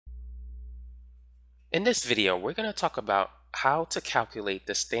In this video, we're going to talk about how to calculate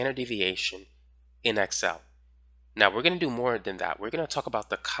the standard deviation in Excel. Now, we're going to do more than that. We're going to talk about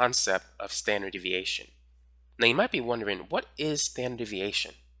the concept of standard deviation. Now, you might be wondering, what is standard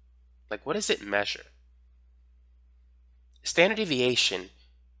deviation? Like, what does it measure? Standard deviation,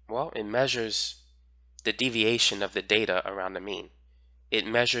 well, it measures the deviation of the data around the mean. It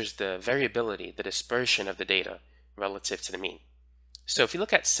measures the variability, the dispersion of the data relative to the mean. So if you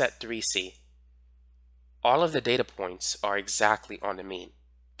look at set 3C, all of the data points are exactly on the mean.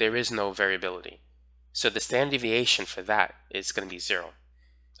 There is no variability. So the standard deviation for that is going to be 0.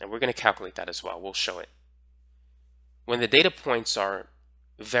 And we're going to calculate that as well. We'll show it. When the data points are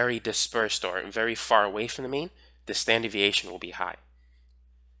very dispersed or very far away from the mean, the standard deviation will be high.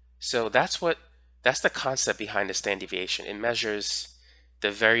 So that's the concept behind the standard deviation. It measures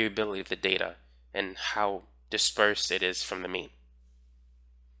the variability of the data and how dispersed it is from the mean.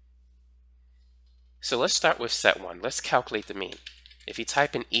 So let's start with set 1. Let's calculate the mean. If you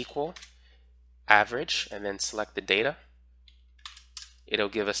type in equal average and then select the data, it'll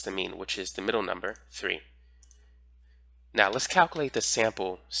give us the mean, which is the middle number, 3. Now let's calculate the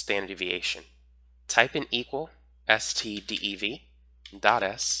sample standard deviation. Type in equal stdev dot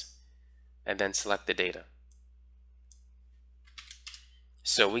s and then select the data.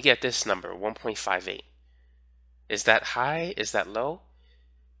 So we get this number, 1.58. Is that high? Is that low?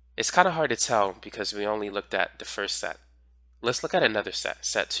 It's kind of hard to tell because we only looked at the first set. Let's look at another set,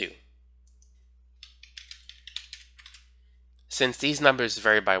 set 2. Since these numbers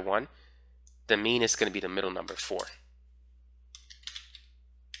vary by 1, the mean is going to be the middle number, 4.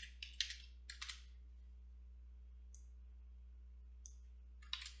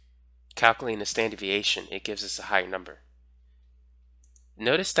 Calculating the standard deviation, it gives us a higher number.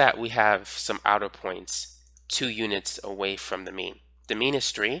 Notice that we have some outer points 2 units away from the mean. The mean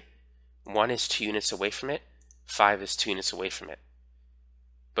is 3, 1 is 2 units away from it, 5 is 2 units away from it.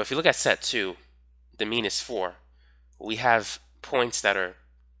 But if you look at set 2, the mean is 4. We have points that are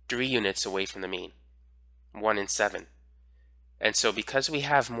 3 units away from the mean, 1 and 7. And so because we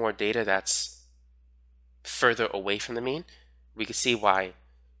have more data that's further away from the mean, we can see why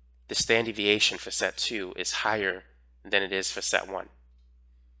the standard deviation for set 2 is higher than it is for set 1.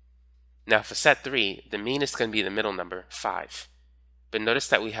 Now for set 3, the mean is going to be the middle number, 5. But notice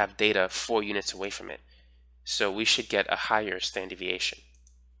that we have data 4 units away from it. So we should get a higher standard deviation.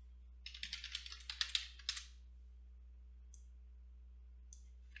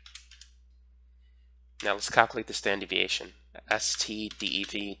 Now let's calculate the standard deviation.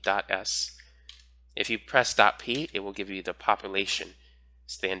 stdev.s. If you press .p, it will give you the population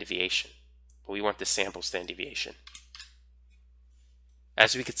standard deviation. But we want the sample standard deviation.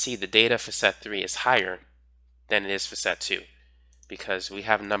 As we can see, the data for set 3 is higher than it is for set 2 because we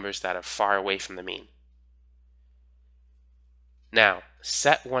have numbers that are far away from the mean. Now,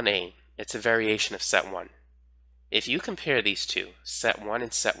 set 1a, it's a variation of set 1. If you compare these two, set 1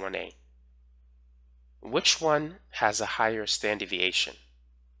 and set 1a, which one has a higher standard deviation?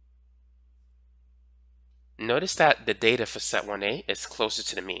 Notice that the data for set 1a is closer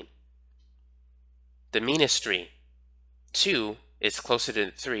to the mean. The mean is 3. 2 is closer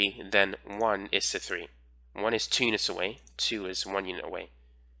to 3 than 1 is to 3. 1 is 2 units away, 2 is 1 unit away.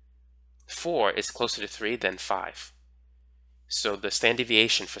 4 is closer to 3 than 5. So the standard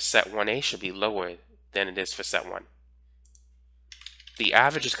deviation for set 1a should be lower than it is for set 1. The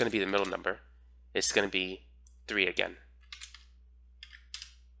average is going to be the middle number. It's going to be 3 again.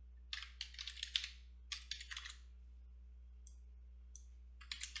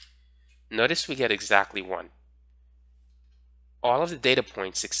 Notice we get exactly 1. All of the data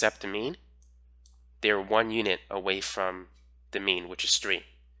points except the mean, they're 1 unit away from the mean, which is 3.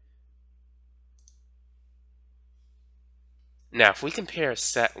 Now, if we compare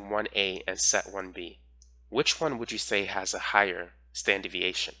set 1a and set 1b, which one would you say has a higher standard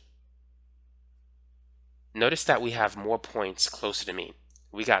deviation? Notice that we have more points closer to mean.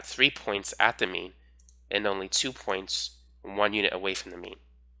 We got 3 points at the mean and only 2 points 1 unit away from the mean.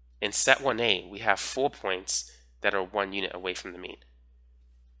 In set 1a, we have 4 points that are 1 unit away from the mean.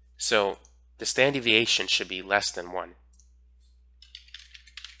 So the standard deviation should be less than 1.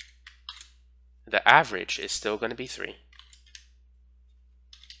 The average is still going to be 3.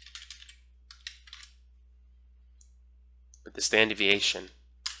 But the standard deviation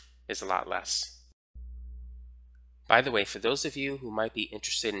is a lot less. By the way, for those of you who might be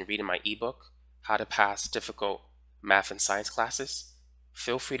interested in reading my ebook, How to Pass Difficult Math and Science Classes,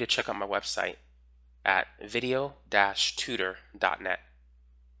 feel free to check out my website at video-tutor.net.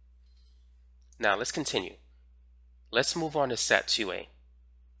 Now let's continue. Let's move on to set 2a.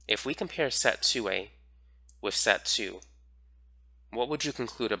 If we compare set 2a with set 2, what would you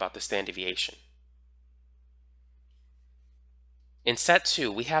conclude about the standard deviation? In set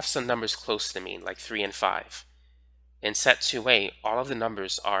 2, we have some numbers close to the mean, like 3 and 5. In set 2a, all of the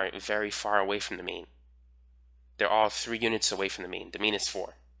numbers are very far away from the mean. They're all 3 units away from the mean. The mean is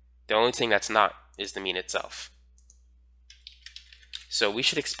 4. The only thing that's not is the mean itself. So we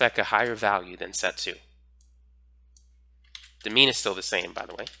should expect a higher value than set 2. The mean is still the same, by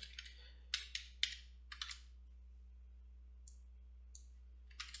the way.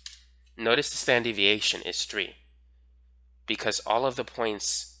 Notice the standard deviation is 3, because all of the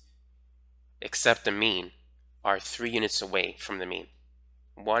points except the mean are 3 units away from the mean.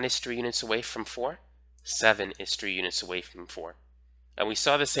 1 is 3 units away from 4, 7 is 3 units away from 4. And we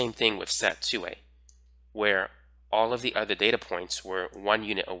saw the same thing with set 2a, where all of the other data points were 1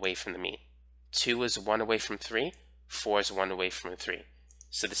 unit away from the mean. 2 is 1 away from 3, 4 is 1 away from 3.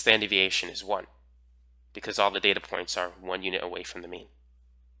 So the standard deviation is 1, because all the data points are 1 unit away from the mean.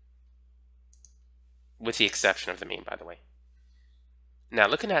 With the exception of the mean, by the way. Now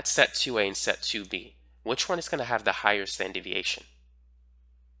looking at set 2a and set 2b, which one is going to have the higher standard deviation?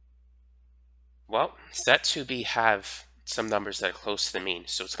 Well, set 2b have some numbers that are close to the mean,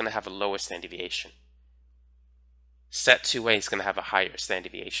 so it's going to have a lower standard deviation. Set 2a is going to have a higher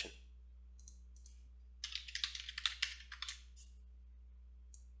standard deviation.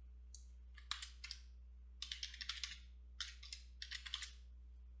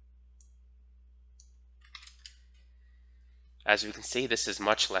 As we can see, this is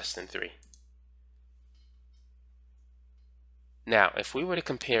much less than 3. Now, if we were to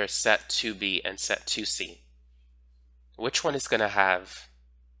compare set 2b and set 2c, which one is going to have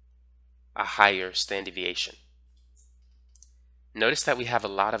a higher standard deviation? Notice that we have a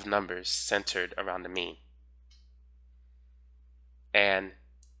lot of numbers centered around the mean. And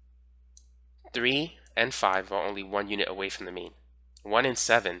 3 and 5 are only 1 unit away from the mean. 1 and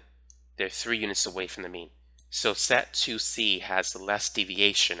 7, they're 3 units away from the mean. So set 2c has less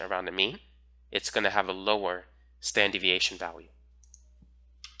deviation around the mean. It's going to have a lower standard deviation value.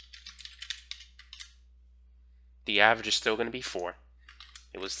 The average is still going to be 4.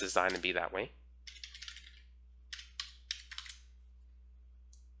 It was designed to be that way.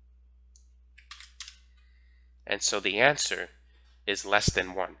 And so the answer is less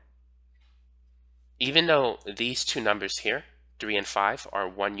than 1. Even though these two numbers here, 3 and 5, are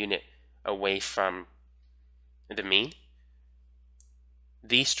 1 unit away from the mean,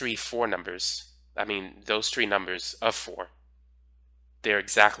 these those three numbers of 4, they're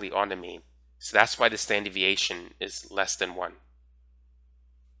exactly on the mean. So that's why the standard deviation is less than 1.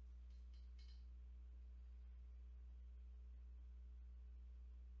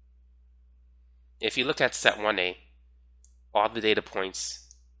 If you look at set 1a, all the data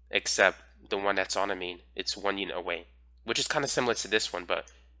points except the one that's on the mean, it's 1 unit away, which is kind of similar to this one,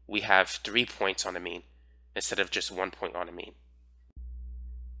 but we have 3 points on the mean instead of just 1 point on the mean.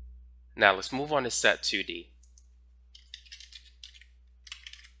 Now let's move on to set 2d.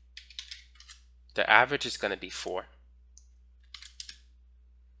 The average is going to be 4.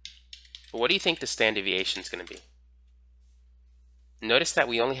 But what do you think the standard deviation is going to be? Notice that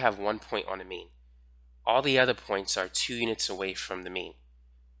we only have 1 point on the mean. All the other points are 2 units away from the mean.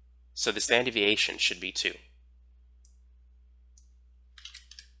 So the standard deviation should be 2.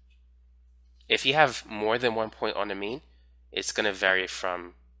 If you have more than 1 point on the mean, it's going to vary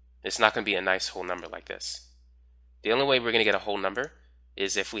from, it's not going to be a nice whole number like this. The only way we're going to get a whole number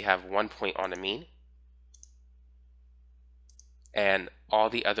is if we have 1 point on the mean and all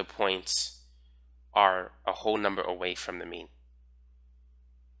the other points are a whole number away from the mean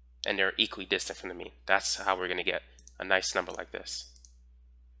and they're equidistant from the mean. That's how we're going to get a nice number like this.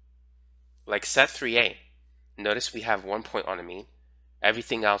 Like set 3a, notice we have 1 point on the mean.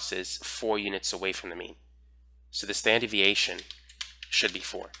 Everything else is 4 units away from the mean. So the standard deviation should be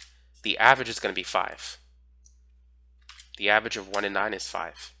 4. The average is going to be 5. The average of 1 and 9 is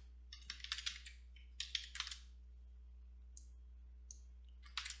 5.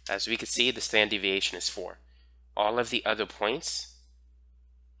 As we can see, the standard deviation is 4. All of the other points,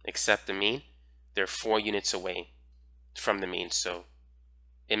 except the mean, they're 4 units away from the mean, so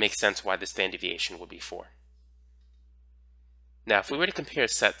it makes sense why the standard deviation would be 4. Now, if we were to compare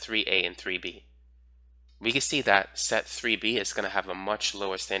set 3a and 3b, we can see that set 3b is going to have a much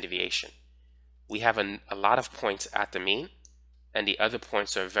lower standard deviation. We have a lot of points at the mean, and the other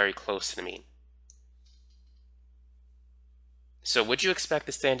points are very close to the mean. So would you expect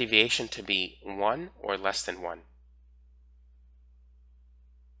the standard deviation to be 1 or less than 1?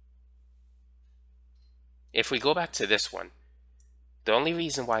 If we go back to this one, the only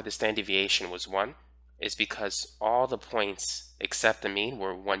reason why the standard deviation was 1 is because all the points except the mean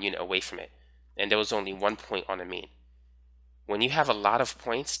were 1 unit away from it, and there was only 1 point on the mean. When you have a lot of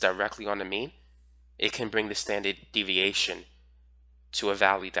points directly on the mean, it can bring the standard deviation to a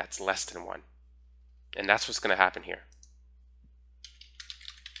value that's less than 1. And that's what's going to happen here.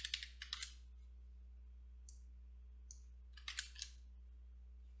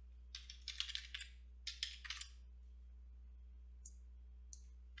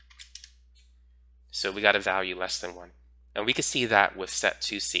 So we got a value less than 1. And we can see that with set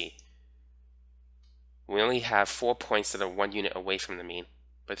 2C. We only have 4 points that are 1 unit away from the mean,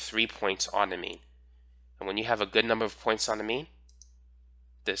 but 3 points on the mean. And when you have a good number of points on the mean,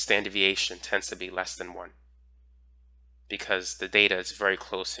 the standard deviation tends to be less than 1 because the data is very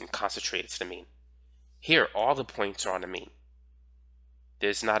close and concentrated to the mean. Here, all the points are on the mean.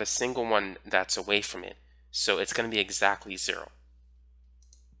 There's not a single one that's away from it, so it's going to be exactly 0.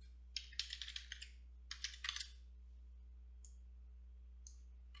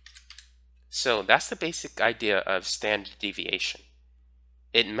 So that's the basic idea of standard deviation.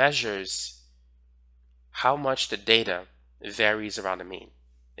 It measures how much the data varies around the mean.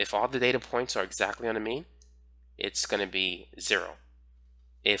 If all the data points are exactly on the mean, it's going to be 0.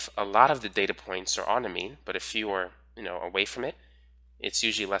 If a lot of the data points are on the mean, but a few are away from it, it's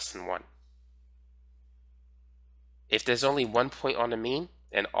usually less than 1. If there's only 1 point on the mean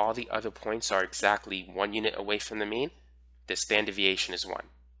and all the other points are exactly 1 unit away from the mean, the standard deviation is 1.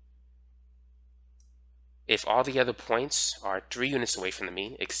 If all the other points are 3 units away from the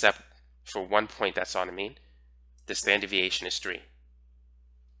mean, except for 1 point that's on the mean, the standard deviation is 3.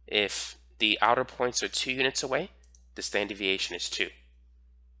 If the outer points are 2 units away, the standard deviation is 2.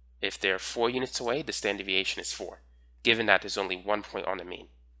 If they're 4 units away, the standard deviation is 4, given that there's only 1 point on the mean.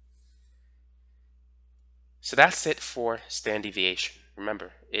 So that's it for standard deviation.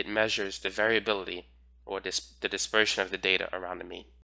 Remember, it measures the variability or the dispersion of the data around the mean.